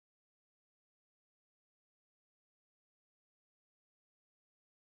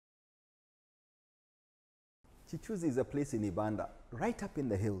Kicuzi is a place in Ibanda, right up in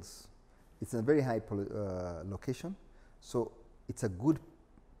the hills. It's a very high location, so it's a good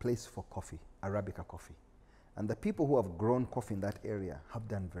place for coffee, Arabica coffee. And the people who have grown coffee in that area have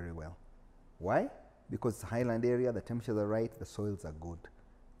done very well. Why? Because it's a highland area, the temperatures are right, the soils are good,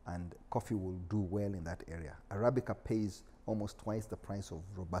 and coffee will do well in that area. Arabica pays almost twice the price of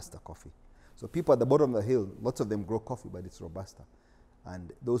Robusta coffee. So people at the bottom of the hill, lots of them grow coffee, but it's Robusta.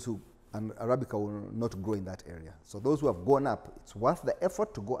 And Arabica will not grow in that area. So those who have gone up, it's worth the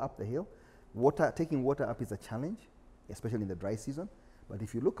effort to go up the hill. Taking water up is a challenge, especially in the dry season. But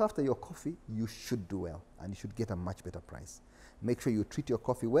if you look after your coffee, you should do well, and you should get a much better price. Make sure you treat your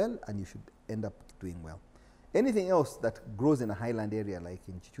coffee well, and you should end up doing well. Anything else that grows in a highland area, like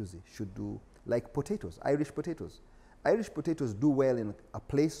in Kicuzi, should do, like potatoes, Irish potatoes. Irish potatoes do well in a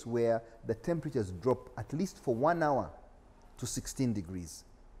place where the temperatures drop at least for 1 hour to 16 degrees,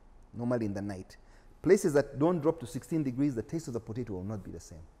 normally in the night. Places that don't drop to 16 degrees, the taste of the potato will not be the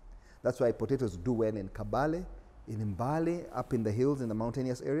same. That's why potatoes do well in Kabale, in Mbale, up in the hills, in the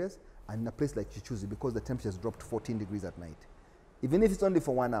mountainous areas, and in a place like Kicuzi, because the temperatures drop to 14 degrees at night. Even if it's only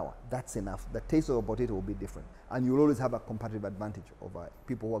for 1 hour, that's enough. The taste of a potato will be different, and you'll always have a competitive advantage over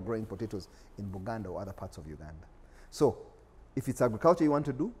people who are growing potatoes in Buganda or other parts of Uganda. So, if it's agriculture you want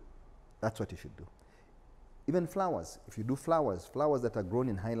to do, that's what you should do. Even flowers, if you do flowers that are grown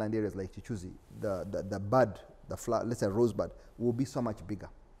in highland areas like Kicuzi, the bud, the flower, let's say a rose bud, will be so much bigger.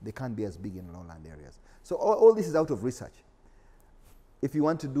 They can't be as big in lowland areas. So all this is out of research. If you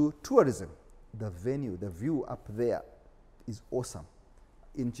want to do tourism, the venue, the view up there is awesome.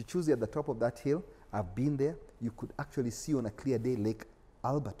 In Kicuzi, at the top of that hill, I've been there, you could actually see on a clear day Lake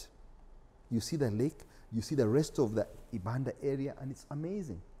Albert. You see the lake, you see the rest of the Ibanda area, and it's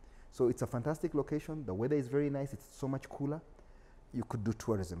amazing. So it's a fantastic location. The weather is very nice. It's so much cooler. You could do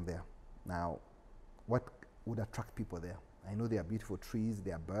tourism there. Now, what would attract people there? I know there are beautiful trees,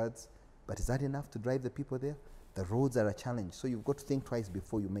 there are birds, but is that enough to drive the people there? The roads are a challenge, so you've got to think twice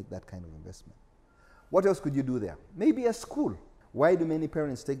before you make that kind of investment. What else could you do there? Maybe a school. Why do many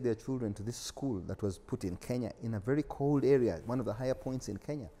parents take their children to this school that was put in Kenya, in a very cold area, one of the higher points in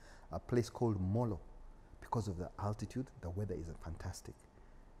Kenya, a place called Molo? Because of the altitude, the weather is fantastic.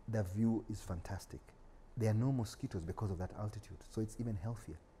 The view is fantastic. There are no mosquitoes because of that altitude, so it's even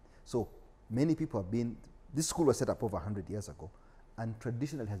healthier. So many people have been, this school was set up over 100 years ago, and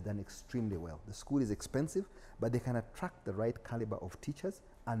traditionally has done extremely well. The school is expensive, but they can attract the right caliber of teachers,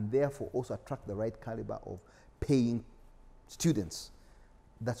 and therefore also attract the right caliber of paying students.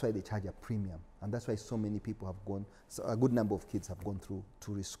 That's why they charge a premium, and that's why so many people have gone, so a good number of kids have gone through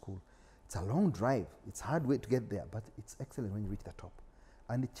tourist school. It's a long drive, it's a hard way to get there, but it's excellent when you reach the top.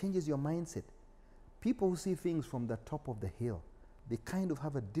 And it changes your mindset. People who see things from the top of the hill, they kind of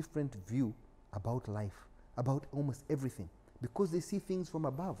have a different view about life, about almost everything, because they see things from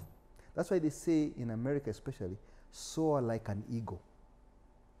above. That's why they say in America especially, soar like an eagle.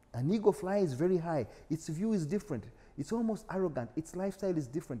 An eagle flies very high. Its view is different. It's almost arrogant. Its lifestyle is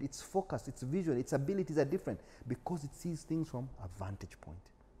different. Its focus, its vision, its abilities are different because it sees things from a vantage point.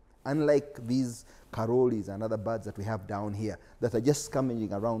 Unlike these carolis and other birds that we have down here that are just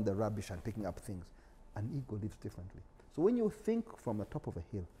scavenging around the rubbish and picking up things, an eagle lives differently. So when you think from the top of a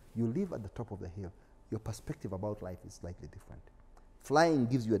hill, you live at the top of the hill, your perspective about life is slightly different. Flying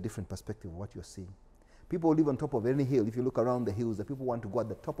gives you a different perspective of what you're seeing. People who live on top of any hill, if you look around the hills, the people want to go at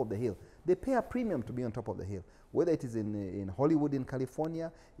the top of the hill. They pay a premium to be on top of the hill. Whether it is in Hollywood, in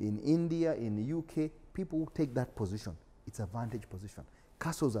California, in India, in the UK, people who take that position. It's a vantage position.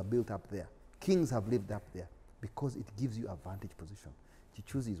 Castles are built up there. Kings have lived up there because it gives you a vantage position.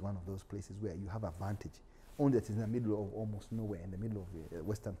 Kicuzi is one of those places where you have a vantage, only that it's in the middle of almost nowhere, in the middle of the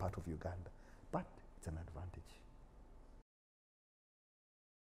western part of Uganda. But it's an advantage.